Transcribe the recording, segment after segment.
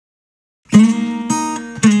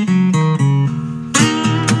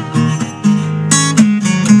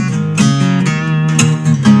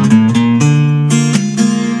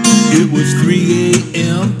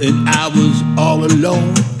all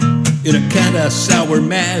alone in a kinda sour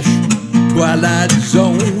mash twilight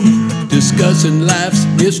zone, discussing life's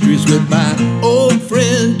mysteries with my old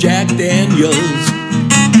friend Jack Daniels.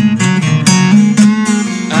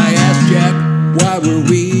 I asked Jack, why were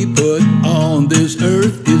we put on this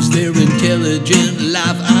earth? Is there intelligent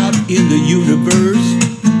life out in the universe?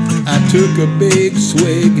 I took a big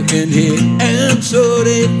swig and he answered,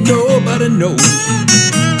 ain't nobody knows.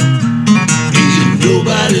 Ain't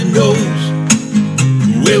nobody knows.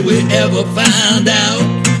 Will we ever find out?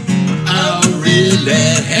 I really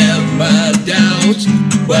have my doubts.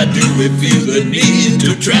 Why do we feel the need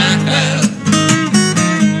to try?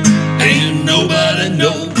 Ain't nobody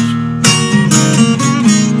knows.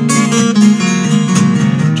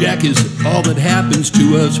 Jack, is all that happens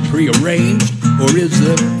to us prearranged? Or is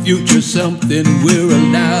the future something we're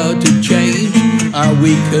allowed to change? Are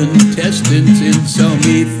we contestants in some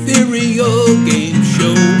ethereal game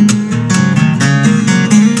show?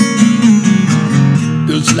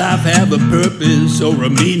 Does life have a purpose or a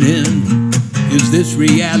meaning? Is this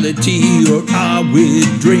reality or are we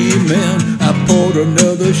dreaming? I poured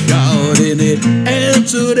another shot and it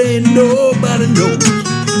answered, ain't nobody knows.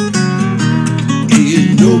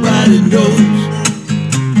 Ain't nobody knows.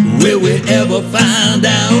 Will we ever find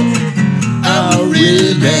out? I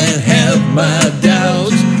really have my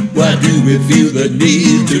doubts. Why do we feel the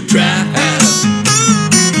need to try?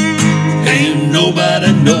 Ain't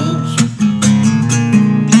nobody knows.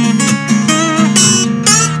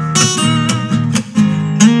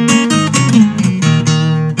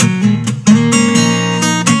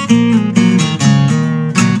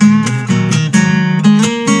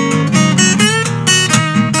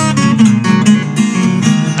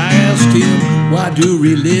 Why do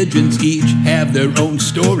religions each have their own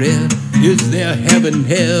story? Is there heaven,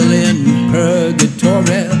 hell, and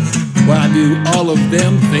purgatory? Why do all of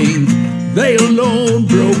them think they alone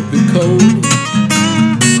broke the code?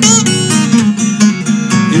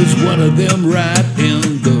 Is one of them right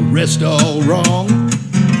and the rest all wrong?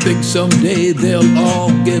 Think someday they'll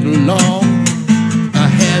all get along? I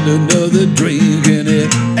had another drink and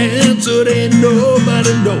it answered, ain't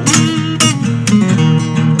nobody knows.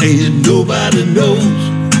 Ain't nobody knows.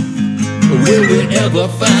 Will we ever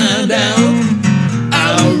find out?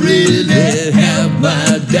 I really have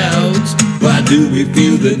my doubts. Why do we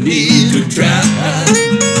feel the need to try?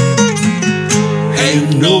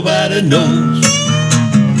 Ain't nobody knows.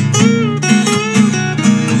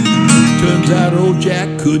 Turns out old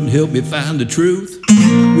Jack couldn't help me find the truth.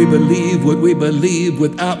 We believe what we believe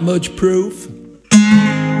without much proof.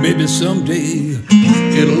 Maybe someday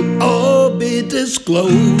it'll all be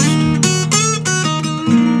disclosed.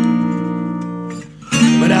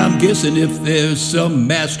 But I'm guessing if there's some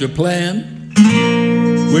master plan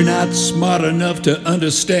we're not smart enough to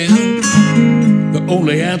understand, the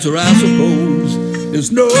only answer, I suppose,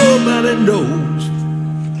 is nobody knows.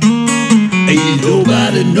 Ain't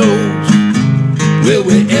nobody knows. Will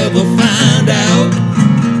we ever find out?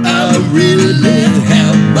 I really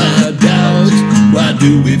have my doubts. Why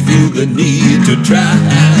do we feel the need to try?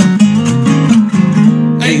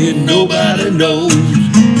 Ain't nobody knows.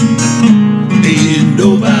 Ain't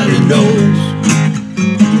nobody knows.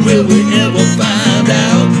 Will we ever find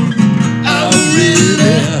out? I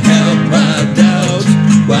really have my doubts.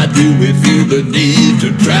 Why do we feel the need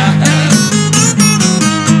to try?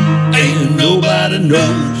 Ain't nobody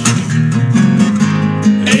knows.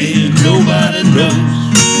 Ain't nobody knows.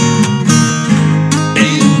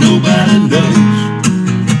 Ain't nobody knows.